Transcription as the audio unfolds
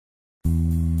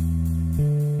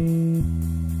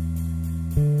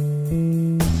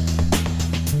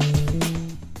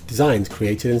Designs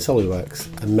created in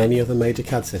SolidWorks and many other major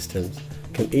CAD systems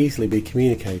can easily be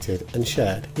communicated and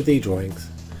shared with eDrawings,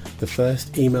 the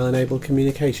first email-enabled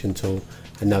communication tool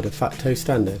and now de facto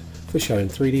standard for showing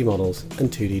 3D models and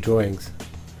 2D drawings.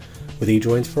 With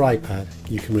eDrawings for iPad,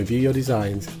 you can review your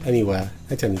designs anywhere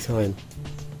at any time.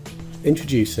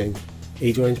 Introducing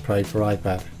eDrawings Pro for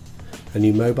iPad, a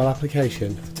new mobile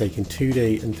application for taking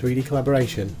 2D and 3D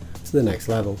collaboration to the next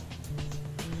level.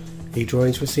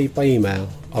 eDrawings received by email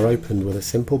are opened with a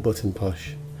simple button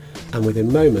push, and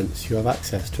within moments you have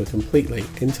access to a completely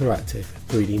interactive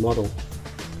 3D model.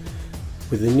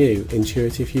 With the new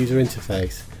intuitive user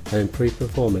interface and improved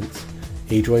performance,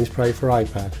 eDrawings Pro for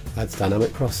iPad adds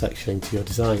dynamic cross-sectioning to your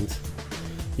designs.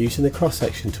 Using the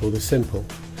cross-section tool is simple.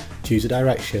 Choose a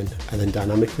direction and then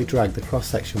dynamically drag the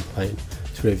cross-section plane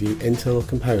to review internal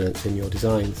components in your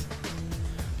designs.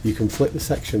 You can flip the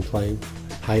section plane,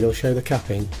 hide or show the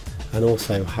capping, and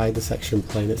also hide the section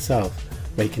plane itself,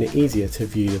 making it easier to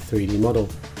view the 3D model.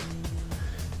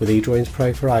 With eDrawings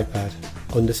Pro for iPad,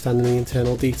 understanding the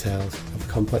internal details of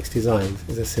complex designs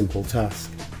is a simple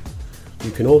task.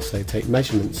 You can also take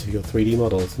measurements of your 3D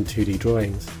models and 2D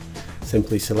drawings.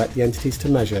 Simply select the entities to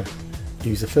measure,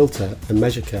 use the filter and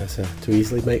measure cursor to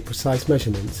easily make precise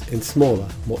measurements in smaller,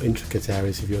 more intricate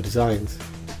areas of your designs.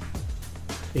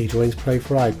 eDrawings Pro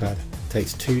for iPad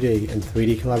takes 2D and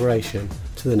 3D collaboration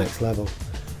to the next level,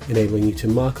 enabling you to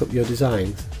mark up your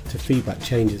designs to feedback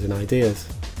changes and ideas.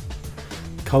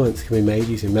 Comments can be made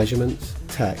using measurements,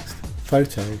 text,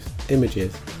 photos,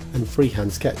 images and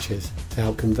freehand sketches to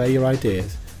help convey your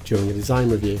ideas during a design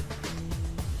review.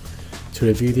 To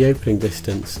review the opening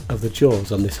distance of the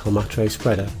jaws on this Holmatro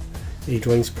spreader,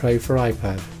 eDrawings Pro for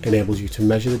iPad enables you to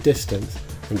measure the distance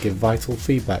and give vital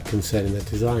feedback concerning the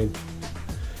design.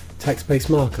 Text-based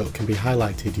markup can be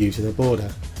highlighted using a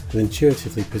border and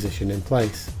intuitively positioned in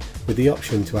place, with the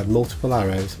option to add multiple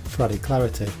arrows for added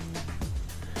clarity.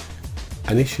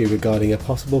 An issue regarding a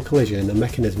possible collision and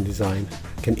mechanism design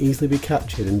can easily be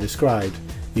captured and described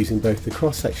using both the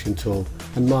cross-section tool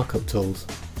and markup tools,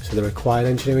 so the required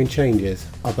engineering changes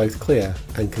are both clear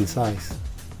and concise.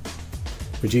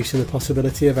 Reducing the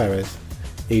possibility of errors,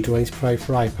 eDrawings Pro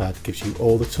for iPad gives you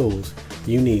all the tools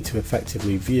you need to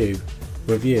effectively view,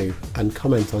 review and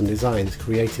comment on designs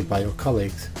created by your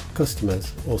colleagues,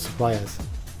 customers or suppliers.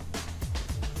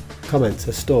 Comments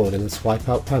are stored in the swipe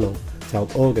out panel to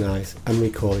help organise and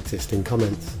recall existing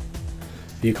comments.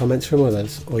 View comments from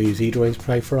others or use eDrawings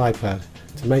Pro for iPad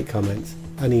to make comments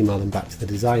and email them back to the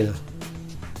designer.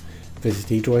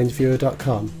 Visit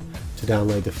eDrawingsViewer.com to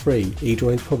download the free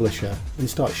eDrawings publisher and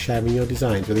start sharing your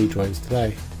designs with eDrawings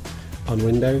today. On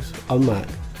Windows, on Mac,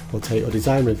 or take your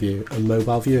design review and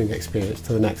mobile viewing experience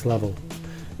to the next level.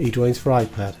 eDrawings for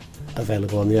iPad,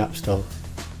 available on the App Store.